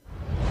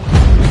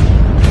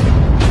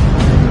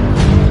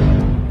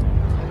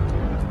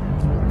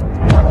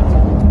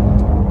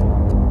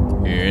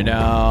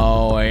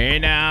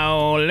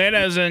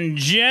Ladies and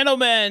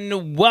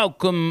gentlemen,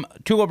 welcome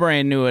to a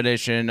brand new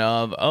edition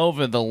of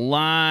Over the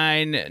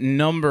Line,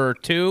 number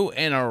 2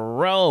 in a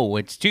row.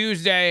 It's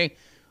Tuesday,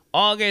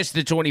 August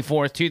the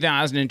 24th,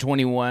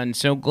 2021.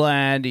 So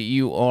glad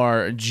you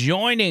are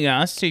joining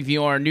us. If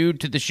you are new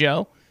to the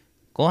show,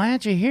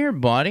 glad you're here,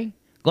 buddy.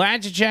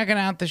 Glad you're checking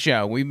out the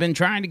show. We've been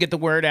trying to get the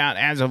word out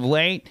as of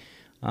late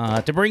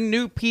to bring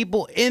new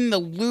people in the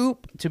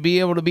loop to be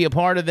able to be a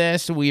part of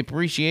this. We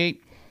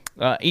appreciate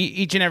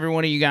each and every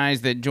one of you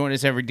guys that join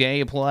us every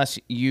day, plus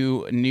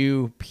you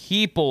new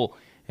people,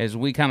 as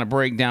we kind of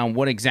break down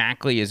what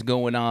exactly is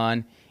going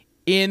on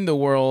in the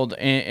world,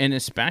 and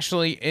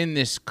especially in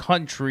this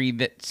country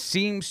that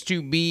seems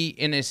to be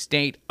in a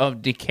state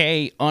of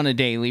decay on a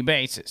daily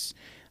basis.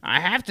 I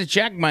have to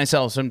check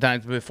myself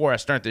sometimes before I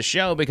start the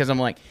show because I'm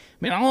like,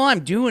 man, all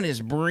I'm doing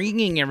is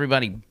bringing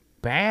everybody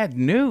bad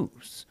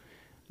news.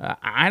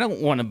 I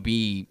don't want to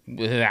be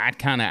that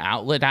kind of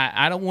outlet.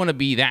 I don't want to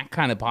be that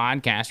kind of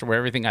podcaster where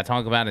everything I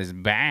talk about is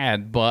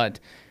bad. But,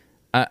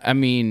 I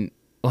mean,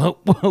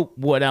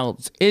 what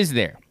else is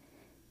there?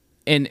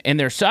 And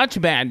there's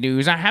such bad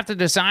news, I have to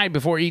decide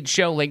before each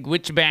show, like,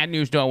 which bad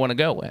news do I want to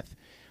go with?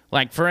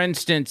 Like, for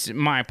instance,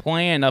 my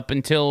plan up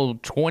until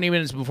 20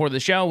 minutes before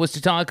the show was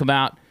to talk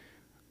about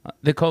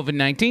the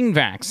COVID-19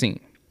 vaccine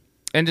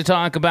and to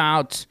talk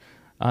about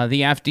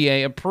the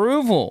FDA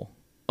approval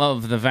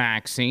of the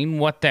vaccine,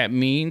 what that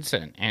means,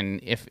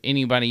 and if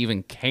anybody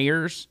even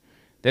cares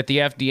that the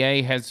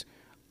FDA has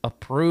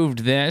approved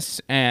this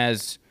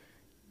as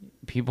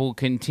people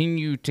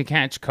continue to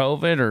catch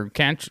COVID or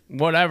catch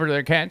whatever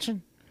they're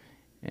catching,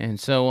 and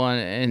so on.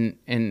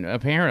 And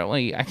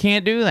apparently I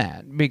can't do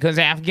that because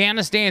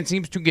Afghanistan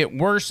seems to get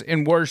worse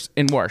and worse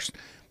and worse.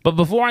 But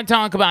before I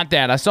talk about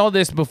that, I saw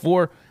this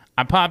before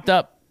I popped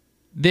up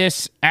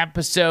this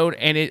episode,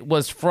 and it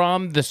was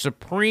from the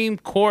Supreme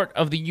Court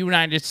of the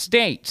United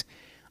States.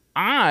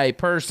 I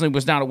personally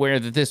was not aware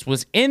that this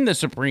was in the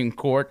Supreme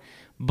Court,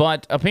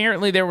 but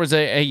apparently there was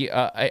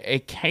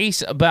a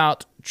case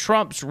about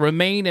Trump's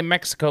Remain in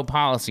Mexico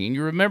policy. And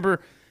you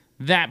remember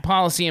that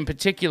policy in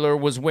particular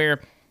was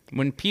where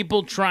when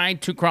people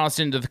tried to cross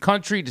into the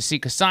country to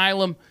seek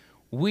asylum,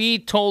 we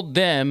told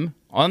them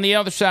on the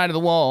other side of the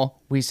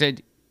wall, we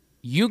said,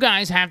 you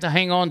guys have to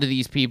hang on to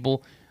these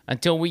people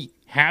until we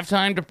have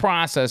time to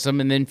process them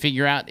and then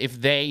figure out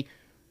if they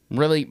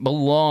really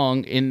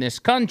belong in this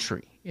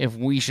country, if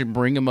we should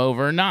bring them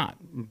over or not,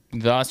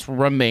 thus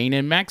remain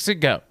in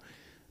Mexico.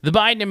 The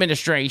Biden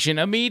administration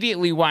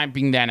immediately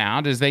wiping that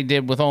out, as they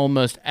did with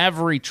almost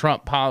every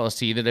Trump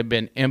policy that had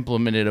been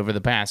implemented over the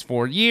past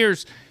 4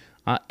 years.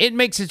 It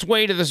makes its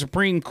way to the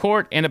Supreme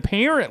Court, and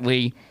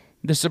apparently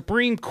the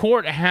Supreme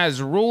Court has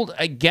ruled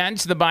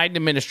against the Biden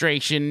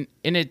administration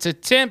in its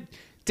attempt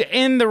to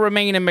end the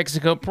Remain in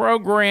Mexico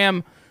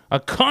program, a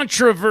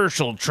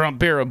controversial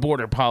Trump-era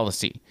border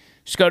policy.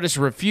 SCOTUS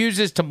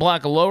refuses to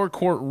block a lower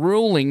court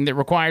ruling that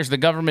requires the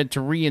government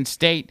to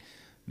reinstate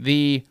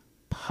the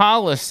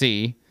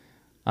policy.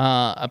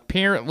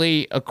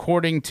 Apparently,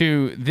 according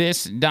to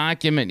this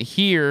document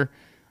here,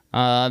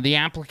 the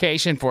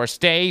application for a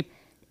stay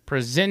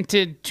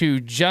presented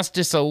to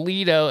Justice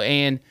Alito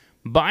and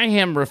by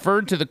him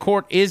referred to the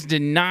court is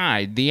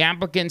denied. The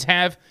applicants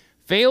have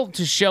failed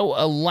to show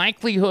a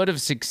likelihood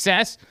of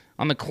success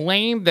on the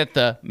claim that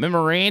the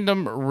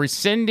memorandum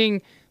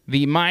rescinding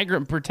the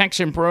migrant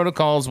protection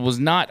protocols was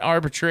not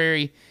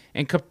arbitrary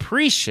and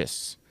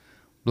capricious.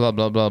 Blah,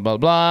 blah, blah, blah,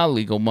 blah.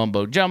 Legal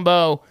mumbo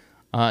jumbo.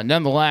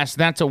 Nonetheless,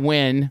 that's a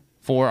win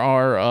for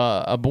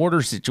our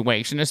border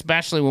situation,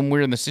 especially when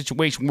we're in the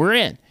situation we're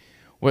in,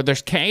 where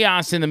there's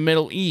chaos in the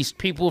Middle East.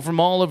 People from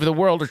all over the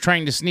world are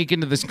trying to sneak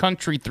into this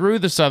country through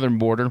the southern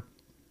border.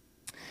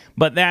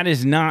 But that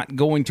is not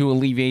going to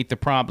alleviate the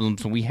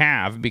problems we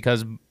have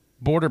because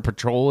Border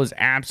Patrol is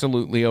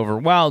absolutely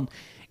overwhelmed.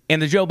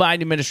 And the Joe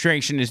Biden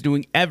administration is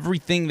doing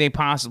everything they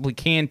possibly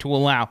can to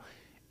allow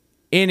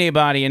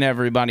anybody and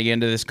everybody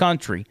into this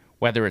country,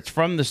 whether it's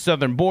from the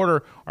southern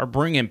border or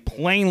bringing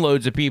plane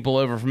loads of people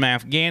over from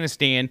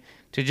Afghanistan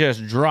to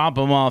just drop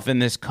them off in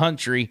this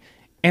country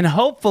and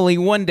hopefully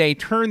one day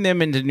turn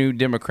them into new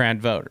Democrat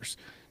voters.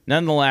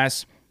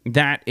 Nonetheless,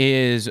 that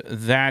is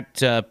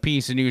that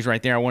piece of news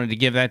right there. I wanted to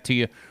give that to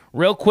you.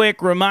 Real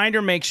quick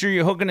reminder, make sure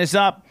you're hooking us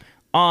up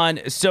on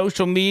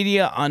social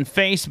media, on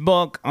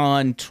Facebook,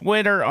 on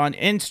Twitter, on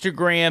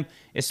Instagram,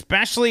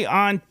 especially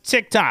on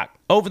TikTok.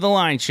 Over the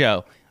Line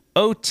Show,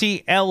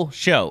 OTL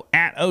Show,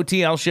 at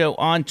OTL Show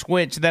on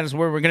Twitch. That is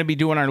where we're going to be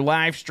doing our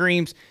live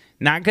streams.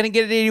 Not going to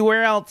get it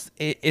anywhere else,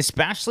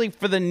 especially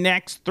for the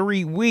next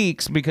 3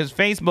 weeks, because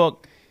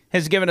Facebook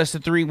has given us a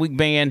 3-week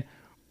ban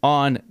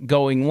on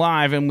going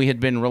live, and we had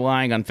been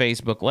relying on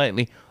Facebook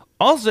lately.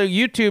 Also,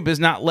 YouTube is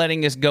not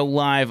letting us go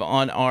live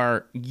on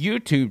our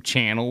YouTube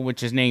channel,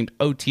 which is named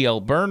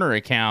OTL Burner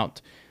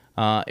account.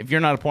 If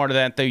you're not a part of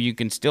that, though, you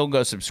can still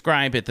go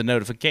subscribe, hit the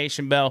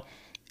notification bell,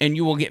 and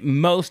you will get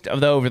most of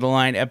the Over the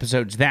Line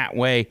episodes that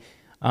way,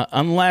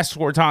 unless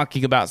we're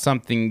talking about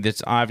something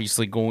that's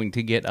obviously going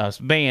to get us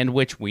banned,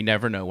 which we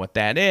never know what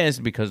that is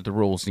because the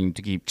rules seem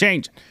to keep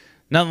changing.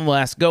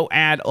 Nonetheless, go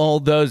add all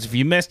those. If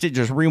you missed it,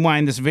 just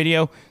rewind this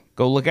video.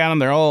 Go look at them.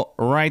 They're all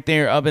right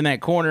there up in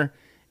that corner.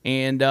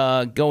 And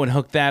go and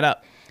hook that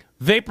up.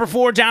 Vapor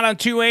Forge out on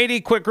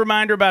 280. Quick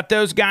reminder about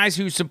those guys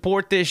who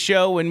support this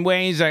show in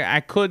ways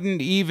I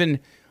couldn't even,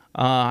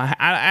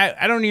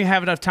 I don't even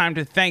have enough time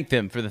to thank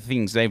them for the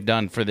things they've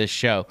done for this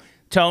show.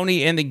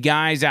 Tony and the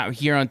guys out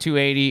here on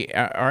 280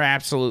 are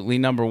absolutely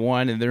number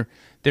one, and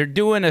they're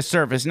doing a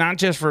service not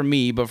just for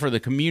me, but for the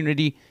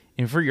community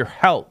and for your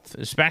health,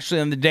 especially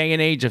in the day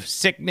and age of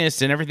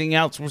sickness and everything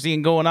else we're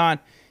seeing going on.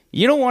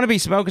 You don't want to be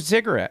smoking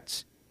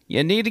cigarettes.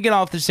 You need to get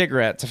off the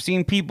cigarettes. I've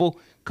seen people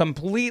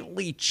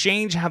completely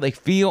change how they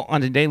feel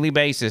on a daily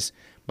basis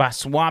by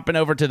swapping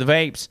over to the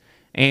vapes.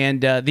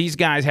 And these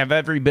guys have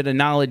every bit of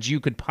knowledge you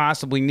could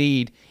possibly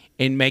need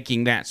in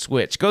making that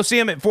switch. Go see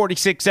them at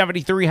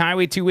 4673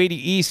 Highway 280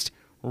 East,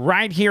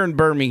 right here in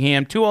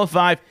Birmingham.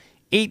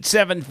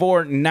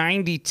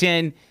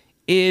 205-874-9010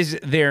 is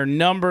their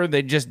number.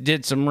 They just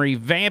did some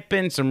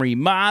revamping, some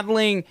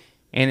remodeling,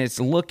 and it's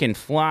looking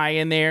fly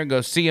in there.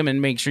 Go see them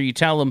and make sure you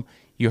tell them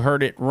you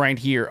heard it right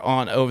here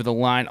on Over the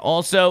Line.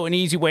 Also, an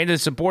easy way to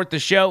support the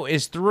show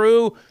is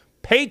through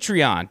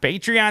Patreon.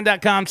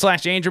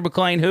 Patreon.com/Andrew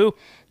McClain Who.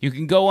 You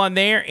can go on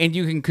there and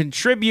you can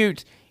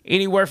contribute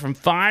anywhere from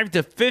 $5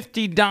 to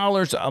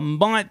 $50 a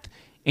month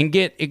and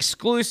get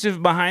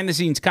exclusive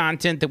behind-the-scenes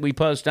content that we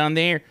post on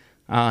there.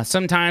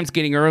 Sometimes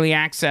getting early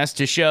access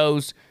to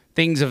shows,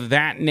 things of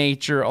that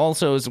nature.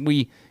 Also, as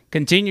we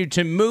continue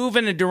to move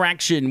in a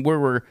direction where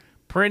we're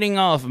printing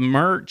off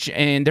merch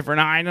and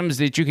different items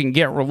that you can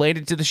get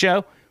related to the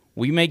show,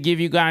 we may give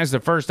you guys the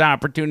first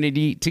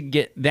opportunity to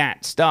get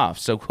that stuff.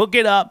 So hook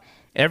it up.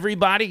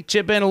 Everybody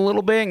chip in a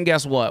little bit, and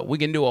guess what? We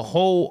can do a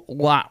whole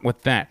lot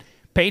with that.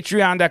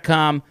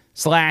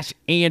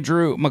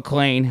 Patreon.com/Andrew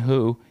McClain,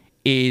 who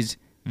is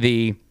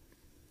the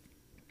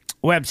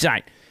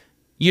website.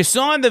 You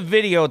saw in the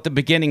video at the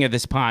beginning of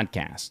this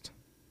podcast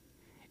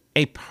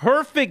a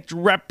perfect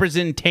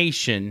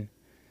representation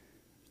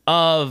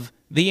of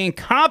the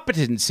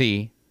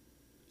incompetency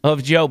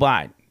of Joe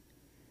Biden.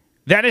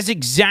 That is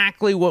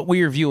exactly what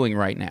we are viewing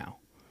right now.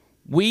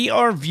 We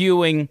are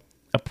viewing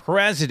a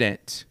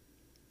president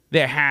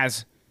that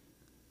has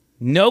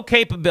no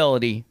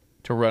capability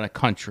to run a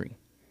country.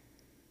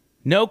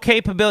 No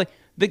capability.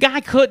 The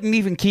guy couldn't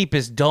even keep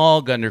his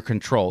dog under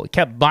control. He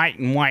kept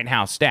biting White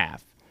House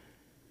staff.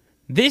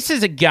 This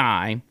is a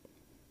guy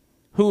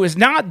who is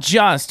not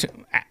just,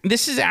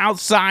 this is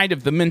outside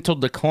of the mental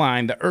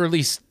decline, the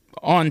early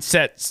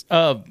onsets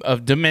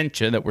of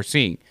dementia that we're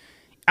seeing.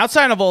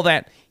 Outside of all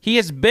that, he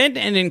has been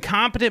an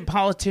incompetent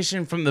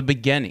politician from the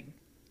beginning.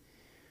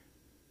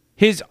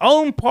 His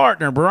own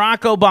partner,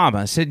 Barack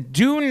Obama, said,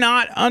 do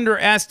not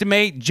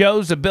underestimate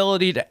Joe's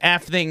ability to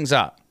F things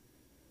up.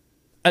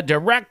 A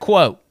direct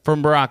quote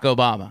from Barack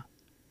Obama.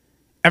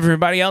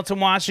 Everybody else in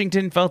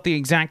Washington felt the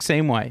exact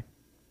same way.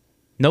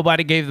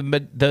 Nobody gave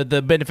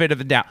the benefit of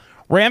the doubt.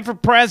 Ran for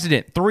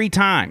president 3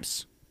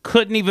 times.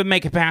 Couldn't even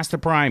make it past the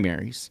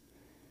primaries.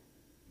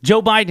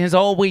 Joe Biden has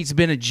always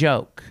been a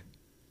joke.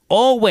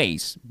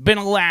 Always been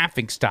a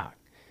laughingstock.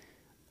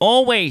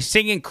 Always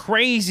singing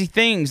crazy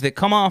things that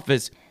come off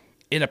as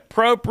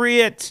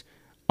inappropriate,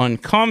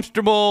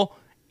 uncomfortable,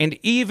 and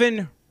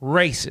even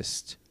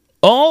racist.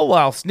 All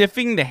while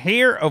sniffing the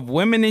hair of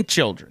women and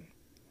children.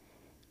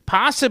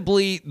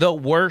 Possibly the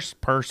worst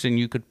person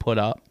you could put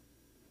up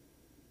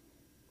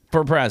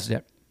for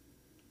president.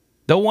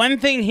 The one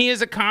thing he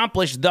has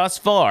accomplished thus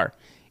far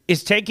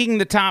is taking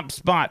the top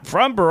spot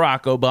from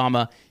Barack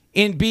Obama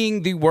in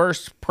being the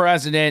worst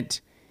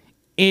president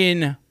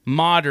in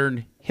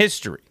modern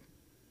history.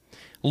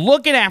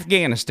 Look at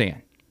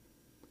Afghanistan.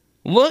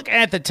 Look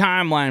at the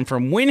timeline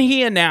from when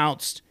he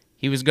announced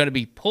he was going to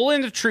be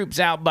pulling the troops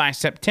out by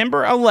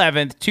September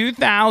 11th,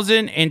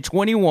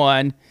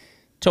 2021,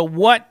 to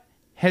what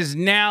has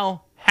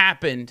now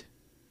happened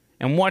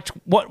and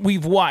what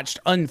we've watched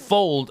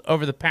unfold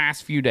over the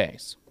past few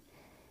days.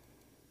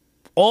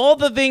 All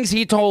the things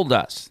he told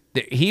us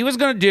that he was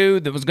going to do,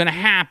 that was going to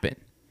happen,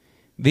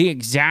 the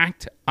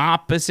exact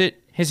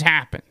opposite has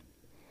happened.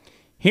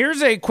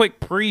 Here's a quick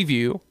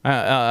preview,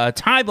 a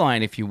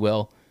timeline, if you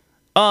will,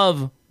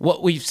 of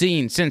what we've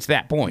seen since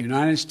that point. The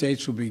United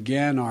States will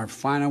begin our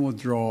final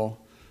withdrawal,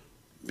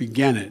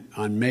 begin it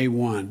on May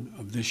 1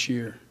 of this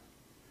year.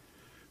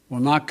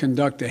 We'll not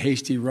conduct a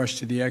hasty rush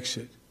to the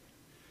exit.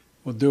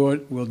 We'll do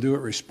it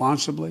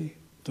responsibly,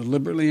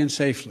 deliberately, and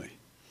safely.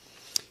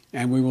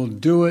 And we will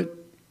do it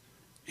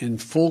in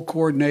full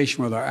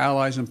coordination with our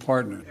allies and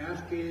partners. The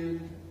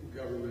Afghan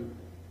government,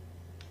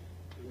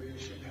 the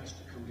leadership has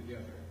to come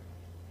together.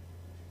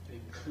 They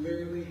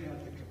clearly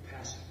have the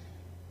capacity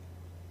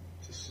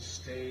to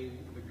sustain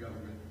the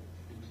government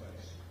in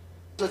place.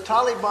 Is the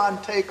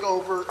Taliban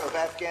takeover of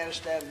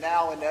Afghanistan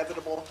now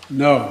inevitable?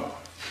 No,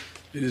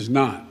 it is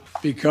not.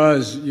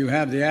 Because you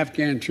have the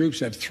Afghan troops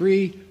have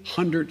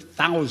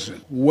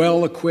 300,000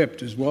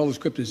 well-equipped, as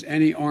as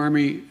any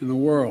army in the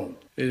world.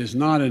 It is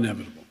not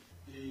inevitable.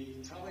 The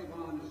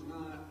Taliban is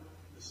not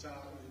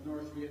the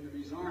North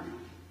Vietnamese army.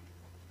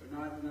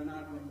 They're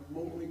not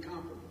remotely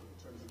comparable.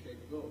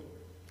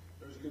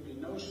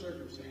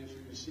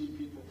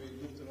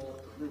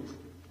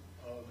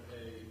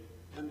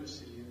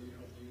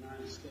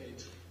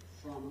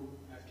 from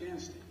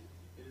Afghanistan.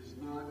 It is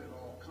not at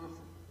all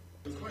comfortable.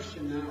 The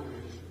question now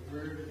is,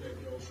 where do they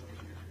go from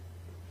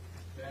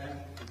here?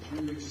 That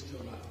the jury is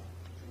still out.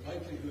 The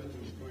likelihood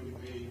there's going to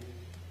be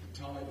the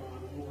Taliban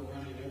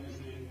overrunning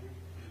everything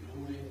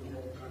and owning the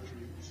whole country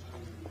is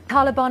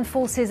highly. Taliban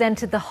forces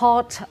entered the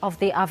heart of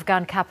the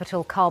Afghan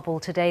capital, Kabul,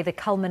 today, the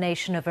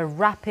culmination of a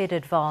rapid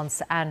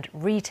advance and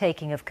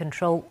retaking of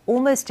control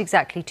almost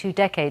exactly 2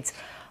 decades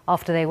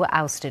after they were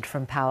ousted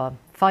from power.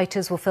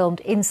 Fighters were filmed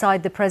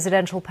inside the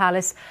presidential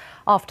palace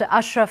after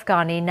Ashraf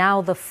Ghani,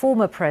 now the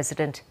former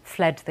president,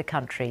 fled the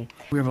country.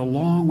 We have a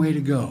long way to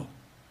go,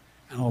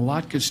 and a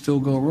lot could still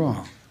go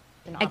wrong.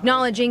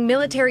 Acknowledging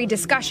military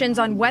discussions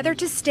on whether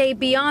to stay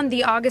beyond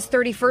the August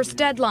 31st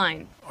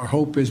deadline. Our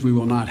hope is we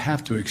will not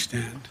have to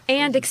extend.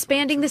 And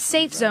expanding the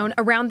safe zone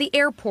around the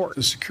airport.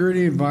 The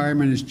security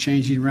environment is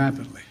changing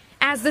rapidly.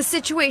 As the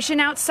situation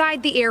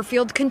outside the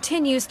airfield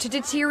continues to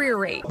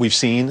deteriorate. We've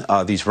seen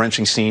these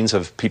wrenching scenes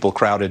of people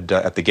crowded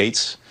at the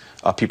gates,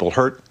 people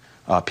hurt,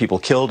 people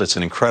killed. It's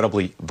an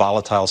incredibly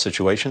volatile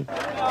situation.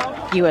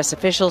 U.S.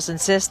 officials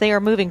insist they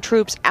are moving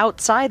troops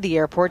outside the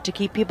airport to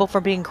keep people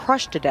from being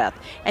crushed to death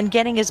and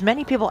getting as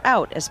many people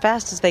out as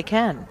fast as they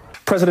can.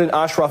 President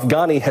Ashraf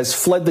Ghani has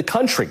fled the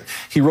country.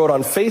 He wrote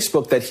on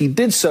Facebook that he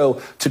did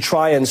so to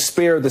try and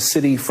spare the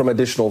city from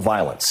additional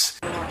violence.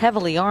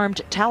 Heavily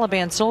armed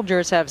Taliban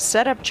soldiers have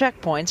set up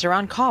checkpoints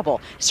around Kabul,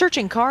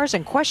 searching cars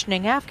and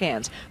questioning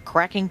Afghans,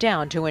 cracking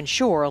down to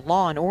ensure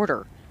law and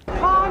order.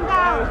 Calm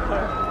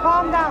down.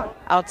 Calm down.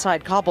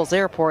 Outside Kabul's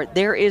airport,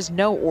 there is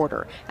no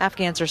order.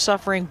 Afghans are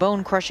suffering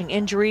bone-crushing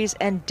injuries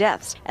and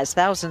deaths as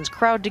thousands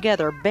crowd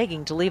together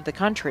begging to leave the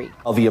country.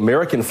 The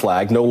American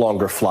flag no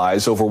longer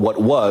flies over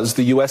what was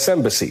the U.S.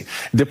 Embassy.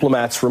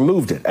 Diplomats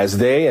removed it as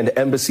they and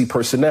embassy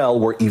personnel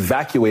were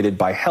evacuated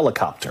by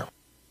helicopter.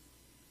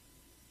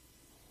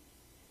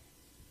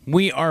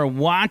 We are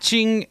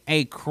watching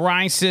a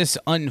crisis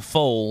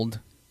unfold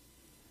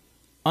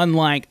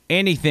unlike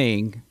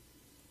anything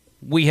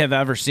we have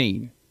ever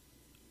seen.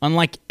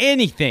 Unlike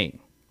anything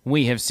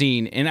we have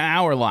seen in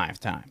our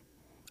lifetime.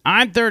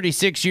 I'm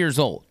 36 years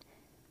old.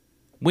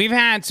 We've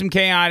had some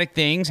chaotic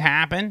things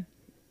happen,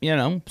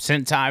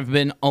 since I've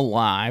been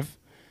alive.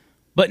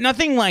 But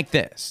nothing like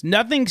this.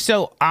 Nothing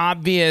so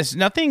obvious.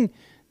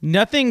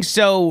 Nothing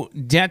so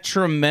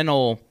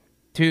detrimental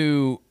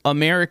to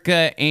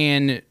America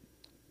and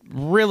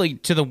really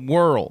to the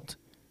world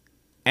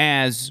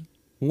as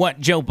what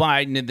Joe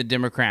Biden and the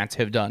Democrats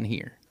have done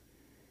here.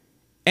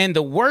 And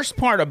the worst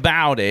part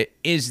about it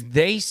is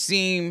they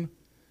seem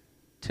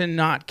to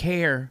not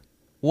care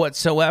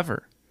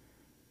whatsoever.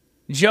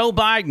 Joe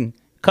Biden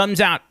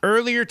comes out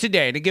earlier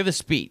today to give a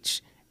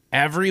speech.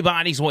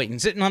 Everybody's waiting,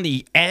 sitting on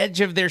the edge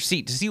of their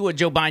seat to see what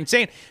Joe Biden's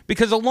saying.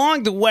 Because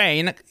along the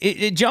way,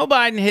 Joe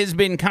Biden has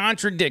been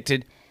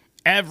contradicted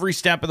every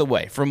step of the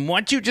way. From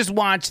what you just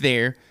watched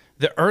there,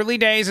 the early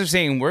days of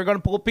saying we're going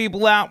to pull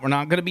people out, we're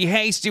not going to be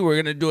hasty, we're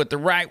going to do it the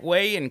right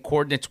way in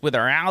coordinates with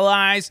our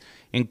allies,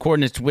 in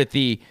coordinates with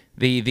the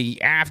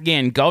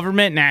Afghan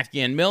government and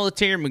Afghan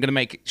military, and we're going to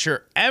make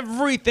sure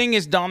everything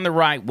is done the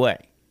right way.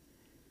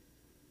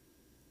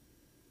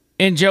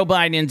 And Joe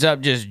Biden ends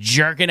up just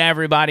jerking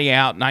everybody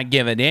out, not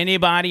giving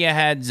anybody a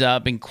heads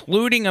up,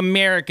 including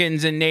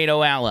Americans and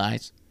NATO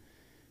allies,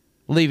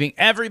 leaving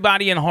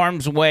everybody in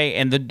harm's way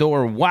and the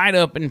door wide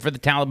open for the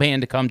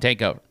Taliban to come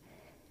take over.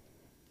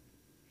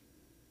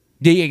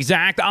 The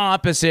exact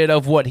opposite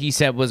of what he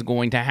said was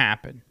going to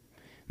happen.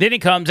 Then he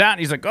comes out and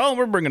he's like, oh,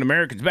 we're bringing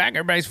Americans back.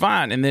 Everybody's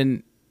fine. And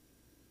then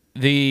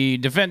the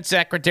defense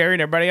secretary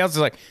and everybody else is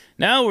like,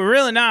 no, we're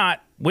really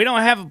not. We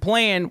don't have a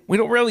plan. We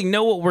don't really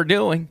know what we're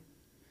doing.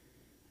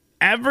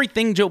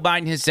 Everything Joe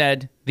Biden has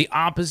said, the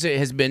opposite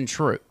has been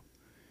true.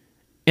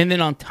 And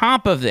then on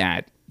top of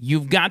that,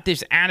 you've got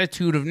this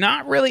attitude of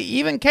not really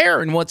even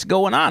caring what's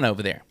going on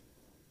over there.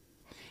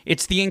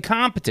 It's the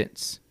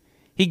incompetence.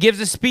 He gives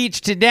a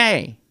speech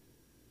today.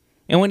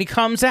 And when he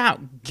comes out,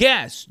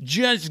 just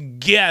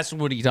guess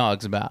what he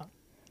talks about.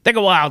 Take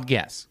a wild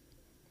guess.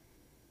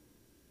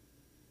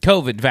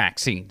 COVID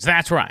vaccines.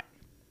 That's right.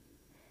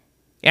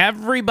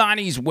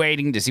 Everybody's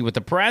waiting to see what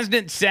the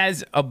president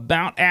says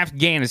about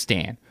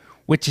Afghanistan,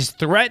 which is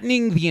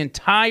threatening the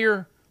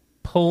entire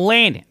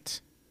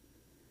planet.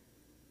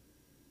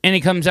 And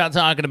he comes out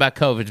talking about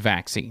COVID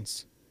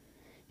vaccines.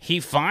 He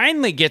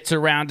finally gets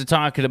around to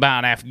talking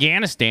about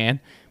Afghanistan,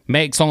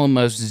 makes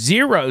almost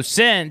zero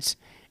sense,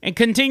 and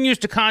continues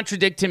to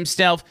contradict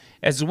himself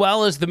as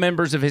well as the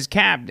members of his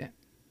cabinet.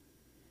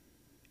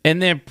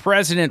 And then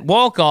President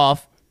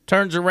Wolkoff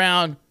turns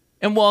around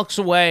and walks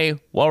away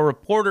while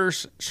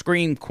reporters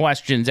scream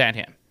questions at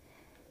him.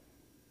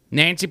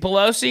 Nancy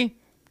Pelosi,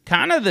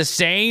 kind of the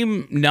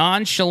same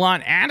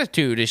nonchalant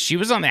attitude as she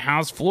was on the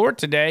House floor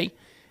today.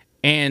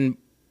 And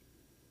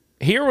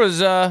here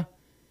was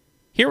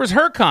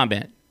her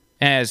comment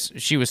as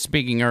she was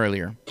speaking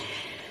earlier.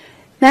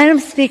 Madam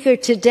Speaker,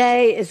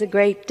 today is a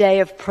great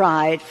day of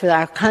pride for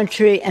our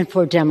country and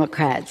for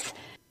Democrats.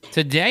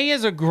 Today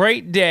is a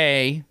great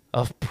day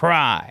of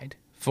pride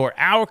for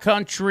our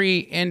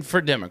country and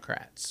for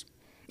Democrats.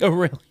 Oh,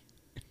 really?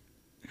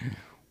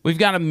 We've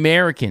got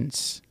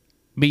Americans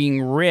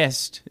being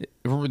risked.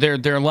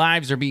 Their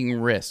lives are being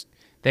risked.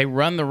 They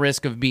run the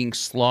risk of being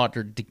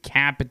slaughtered,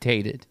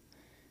 decapitated,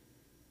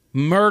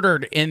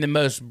 murdered in the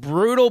most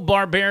brutal,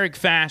 barbaric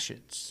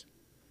fashions.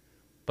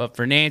 But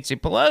for Nancy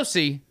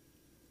Pelosi,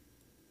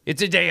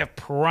 it's a day of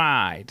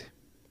pride.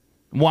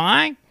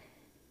 Why?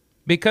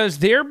 Because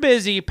they're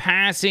busy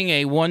passing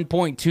a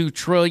 $1.2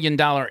 trillion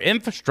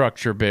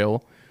infrastructure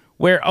bill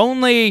where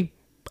only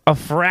a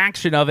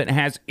fraction of it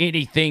has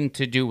anything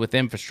to do with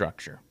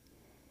infrastructure.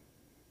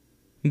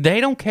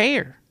 They don't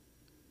care.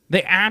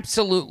 They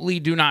absolutely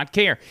do not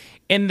care.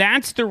 And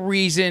that's the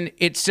reason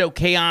it's so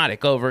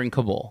chaotic over in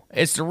Kabul.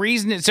 It's the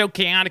reason it's so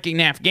chaotic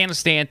in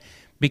Afghanistan,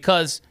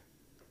 because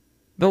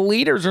the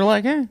leaders are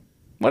like,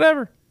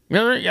 whatever.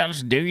 Yeah,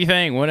 just do your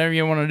thing, whatever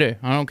you want to do.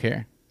 I don't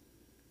care.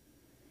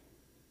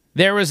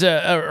 There was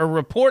a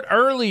report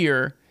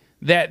earlier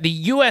that the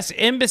U.S.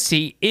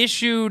 Embassy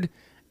issued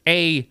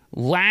a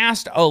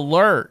last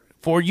alert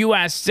for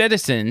U.S.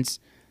 citizens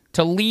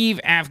to leave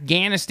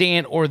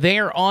Afghanistan or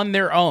they're on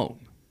their own.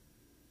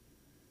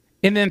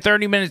 And then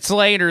 30 minutes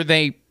later,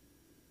 they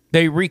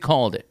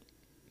recalled it.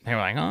 They were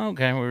like, oh,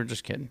 okay, we were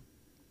just kidding.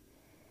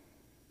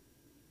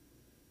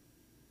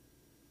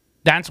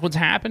 That's what's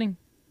happening.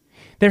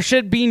 There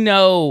should be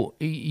no,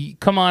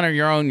 come on, or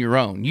you're on your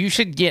own. You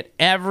should get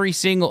every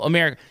single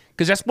American,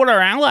 because that's what our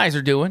allies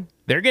are doing.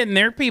 They're getting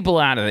their people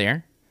out of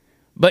there.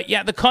 But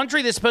yeah, the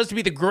country that's supposed to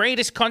be the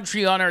greatest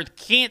country on earth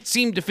can't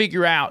seem to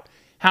figure out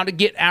how to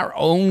get our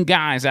own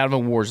guys out of a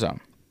war zone.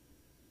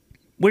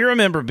 We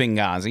remember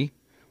Benghazi.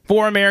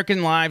 4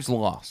 American lives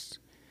lost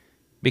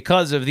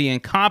because of the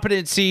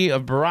incompetency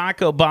of Barack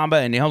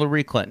Obama and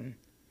Hillary Clinton.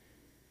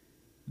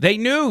 They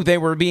knew they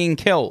were being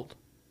killed.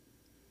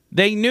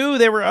 They knew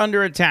they were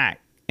under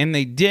attack, and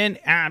they did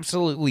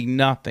absolutely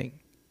nothing.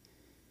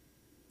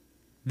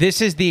 This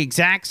is the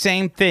exact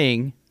same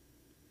thing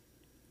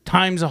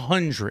times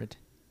 100.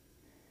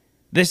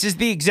 This is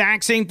the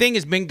exact same thing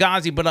as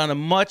Benghazi, but on a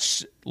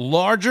much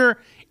larger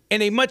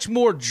and a much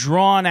more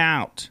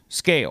drawn-out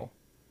scale.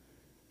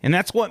 And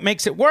that's what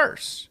makes it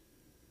worse.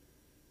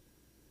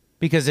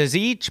 Because as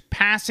each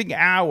passing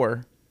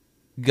hour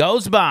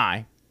goes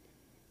by,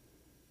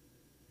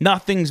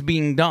 nothing's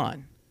being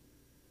done.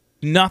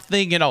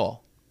 Nothing at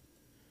all.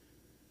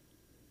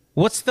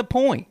 What's the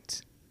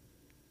point?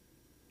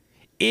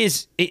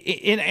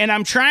 And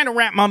I'm trying to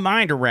wrap my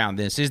mind around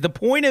this. Is the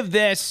point of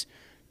this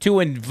to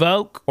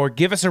invoke or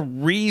give us a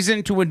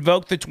reason to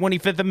invoke the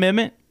 25th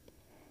Amendment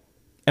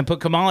and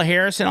put Kamala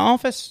Harris in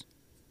office?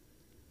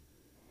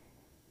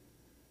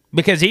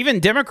 Because even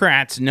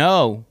Democrats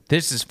know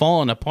this is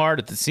falling apart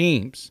at the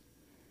seams.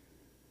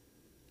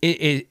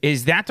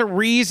 Is that the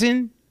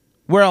reason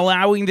we're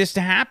allowing this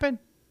to happen?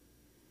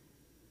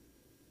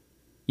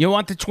 You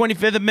want the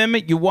 25th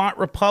Amendment? You want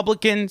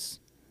Republicans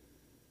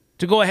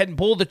to go ahead and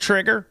pull the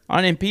trigger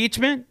on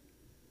impeachment?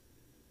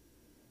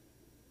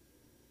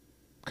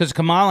 Because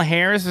Kamala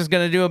Harris is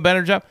going to do a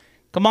better job?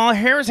 Kamala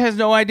Harris has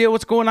no idea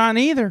what's going on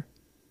either.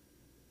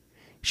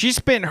 She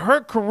spent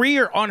her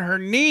career on her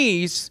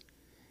knees,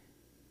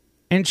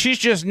 and she's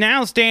just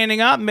now standing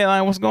up and be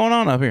like, what's going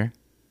on up here?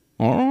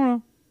 I don't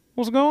know.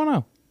 What's going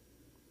on?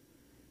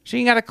 She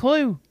ain't got a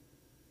clue.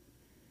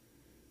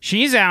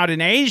 She's out in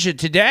Asia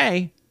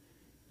today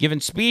giving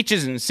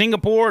speeches in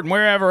Singapore and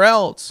wherever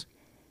else.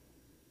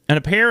 And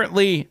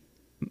apparently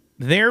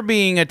they're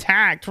being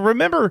attacked.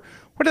 Remember,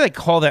 what do they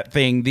call that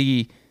thing?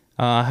 The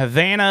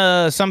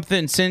Havana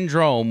something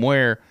syndrome,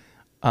 where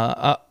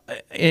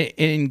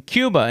in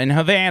Cuba, in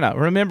Havana,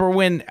 remember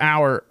when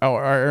our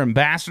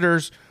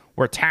ambassadors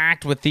were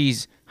attacked with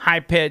these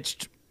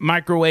high-pitched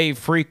microwave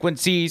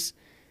frequencies,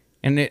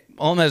 and it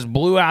almost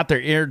blew out their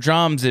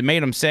eardrums and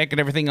made them sick and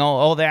everything,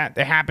 all that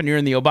happened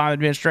during the Obama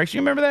administration.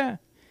 You remember that?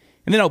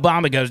 And then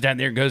Obama goes down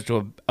there and goes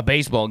to a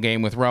baseball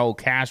game with Raul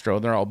Castro.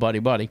 They're all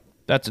buddy-buddy.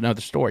 That's another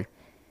story.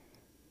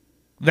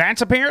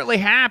 That's apparently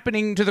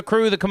happening to the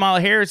crew that Kamala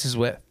Harris is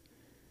with.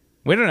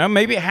 We don't know.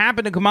 Maybe it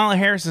happened to Kamala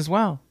Harris as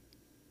well.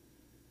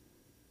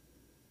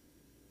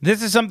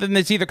 This is something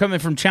that's either coming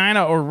from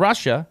China or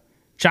Russia.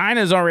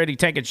 China's already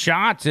taking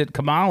shots at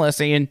Kamala,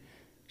 saying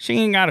she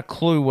ain't got a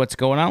clue what's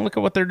going on. Look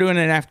at what they're doing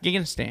in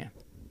Afghanistan.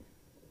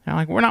 I'm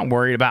like, we're not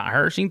worried about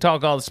her. She can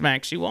talk all the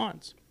smack she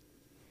wants.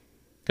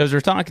 Because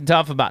they're talking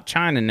tough about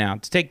China now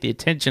to take the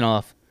attention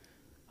off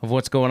of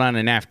what's going on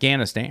in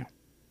Afghanistan.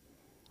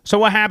 So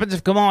what happens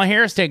if Kamala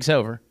Harris takes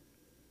over?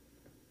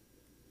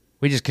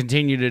 We just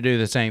continue to do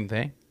the same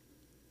thing.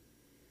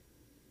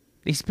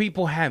 These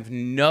people have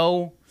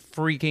no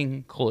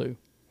freaking clue.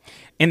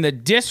 And the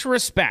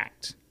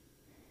disrespect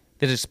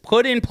that is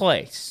put in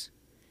place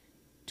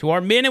to our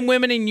men and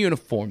women in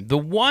uniform, the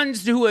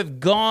ones who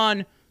have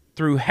gone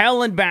through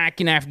hell and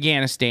back in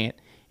Afghanistan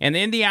and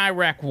in the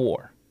Iraq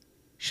War,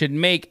 should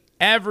make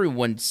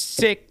everyone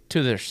sick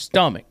to their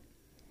stomach.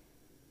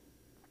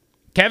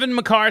 Kevin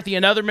McCarthy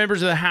and other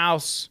members of the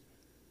House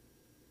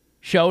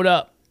showed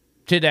up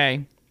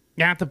today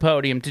at the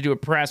podium to do a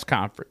press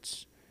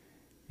conference.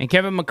 And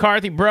Kevin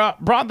McCarthy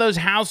brought those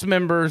House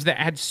members that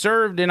had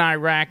served in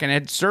Iraq and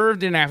had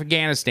served in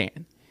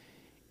Afghanistan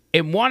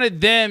and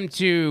wanted them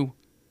to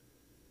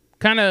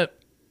kind of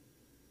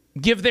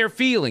give their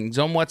feelings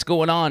on what's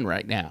going on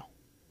right now.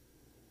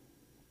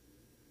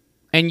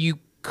 And you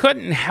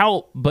couldn't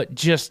help but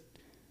just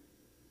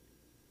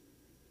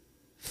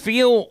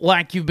feel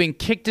like you've been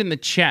kicked in the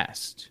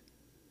chest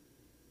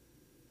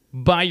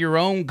by your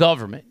own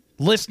government,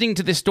 listening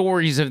to the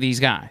stories of these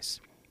guys.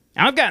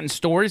 I've gotten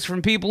stories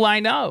from people I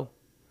know,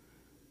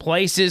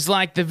 places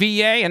like the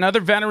VA and other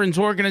veterans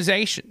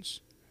organizations,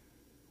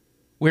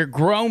 where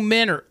grown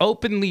men are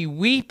openly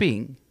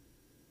weeping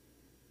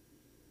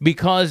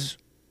because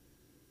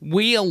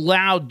we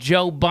allowed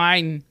Joe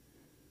Biden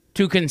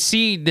to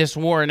concede this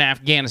war in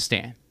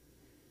Afghanistan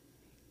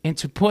and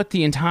to put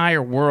the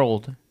entire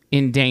world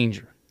in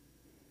danger.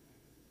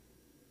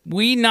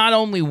 We not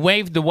only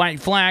waved the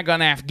white flag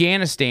on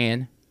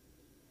Afghanistan,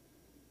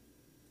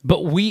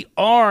 but we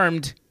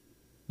armed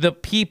the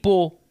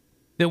people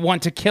that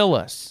want to kill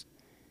us.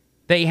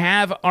 They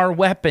have our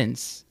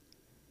weapons,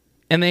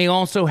 and they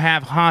also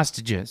have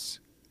hostages.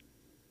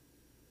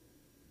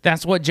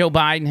 That's what Joe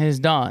Biden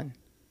has done.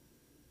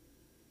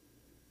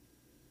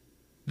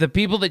 The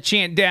people that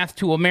chant death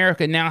to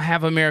America now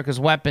have America's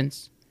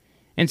weapons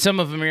and some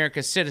of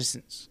America's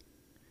citizens.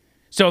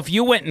 So if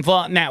you went and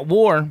fought in that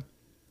war,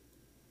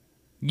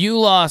 you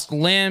lost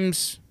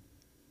limbs,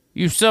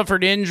 you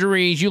suffered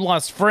injuries, you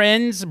lost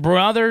friends,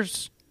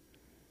 brothers.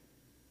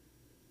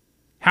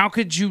 How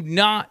could you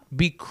not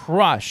be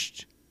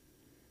crushed?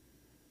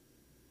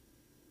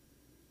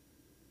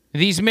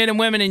 These men and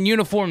women in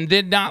uniform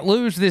did not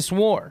lose this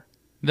war.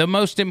 The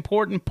most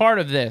important part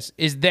of this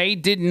is they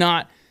did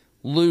not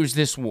lose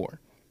this war.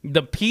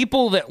 The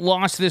people that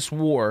lost this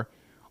war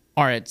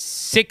are at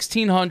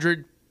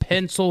 1600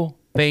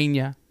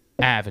 Pennsylvania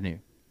Avenue.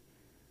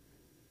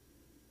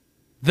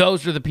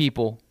 Those are the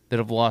people that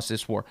have lost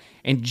this war.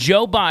 And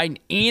Joe Biden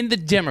and the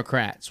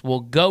Democrats will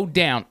go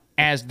down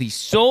as the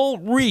sole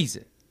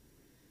reason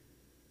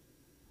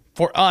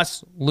for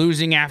us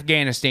losing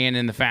Afghanistan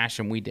in the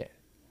fashion we did.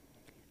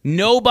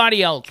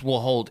 Nobody else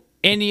will hold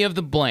any of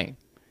the blame.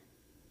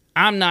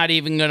 I'm not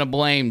even going to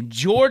blame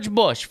George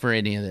Bush for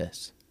any of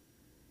this.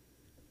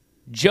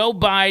 Joe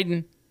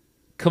Biden,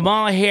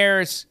 Kamala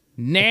Harris,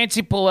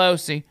 Nancy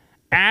Pelosi,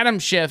 Adam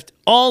Schiff,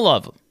 all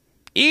of them,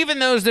 even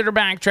those that are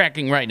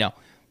backtracking right now,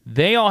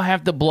 they all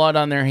have the blood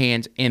on their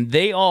hands, and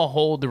they all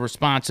hold the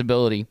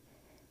responsibility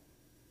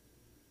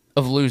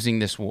of losing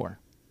this war.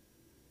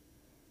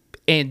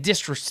 And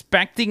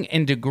disrespecting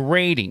and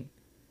degrading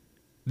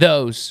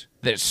those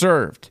that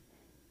served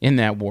in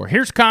that war.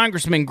 Here's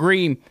Congressman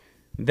Green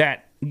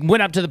that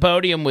went up to the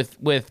podium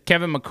with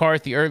Kevin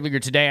McCarthy earlier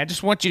today. I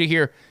just want you to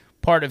hear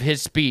part of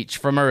his speech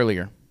from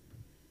earlier.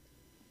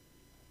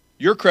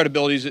 Your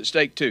credibility is at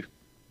stake, too.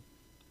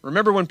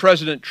 Remember when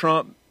President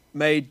Trump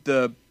made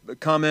the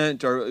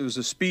comment, or it was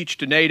a speech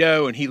to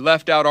NATO, and he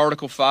left out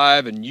Article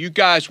 5, and you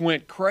guys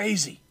went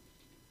crazy.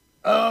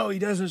 Oh, he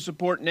doesn't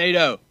support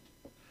NATO.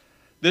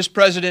 This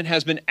president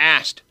has been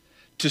asked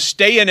to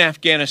stay in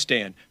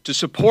Afghanistan, to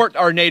support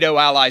our NATO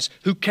allies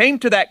who came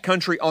to that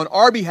country on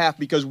our behalf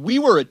because we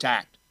were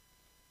attacked.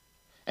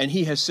 And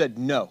he has said,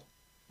 no,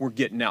 we're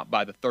getting out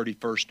by the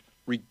 31st,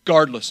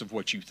 regardless of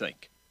what you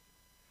think.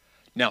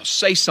 Now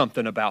say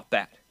something about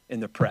that in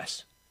the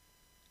press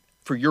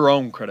for your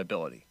own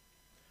credibility.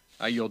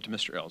 I yield to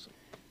Mr. Ellison.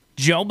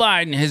 Joe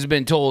Biden has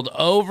been told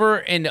over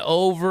and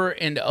over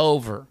and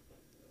over,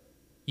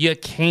 you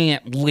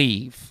can't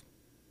leave.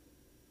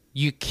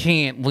 You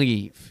can't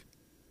leave.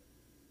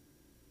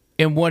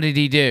 And what did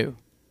he do?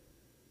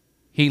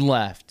 He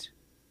left.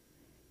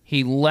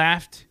 He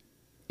left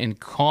and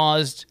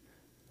caused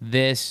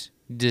this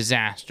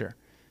disaster.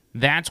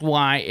 That's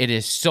why it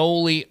is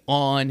solely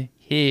on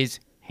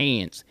his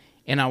hands.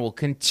 And I will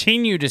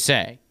continue to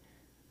say,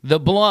 the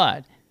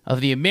blood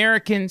of the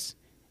Americans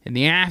and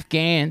the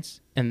Afghans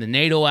and the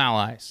NATO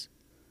allies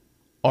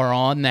are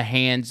on the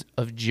hands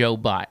of Joe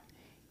Biden.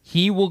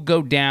 He will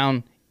go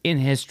down in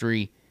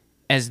history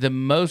as the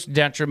most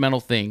detrimental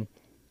thing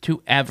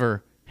to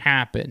ever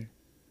happen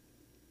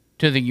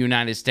to the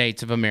United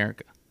States of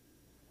America.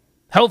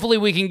 Hopefully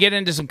we can get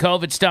into some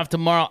COVID stuff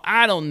tomorrow.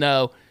 I don't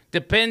know.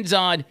 Depends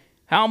on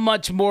how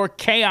much more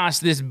chaos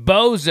this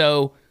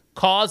bozo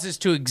causes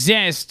to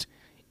exist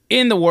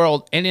in the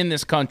world and in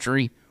this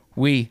country.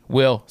 We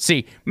will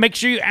see. Make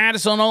sure you add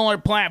us on all our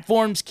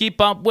platforms.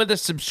 Keep up with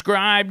us.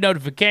 Subscribe,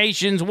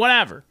 notifications,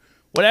 whatever.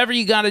 Whatever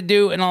you got to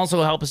do, and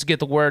also help us get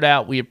the word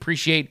out. We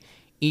appreciate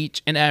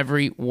each and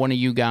every one of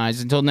you guys.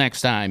 Until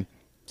next time,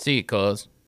 see you, cuz.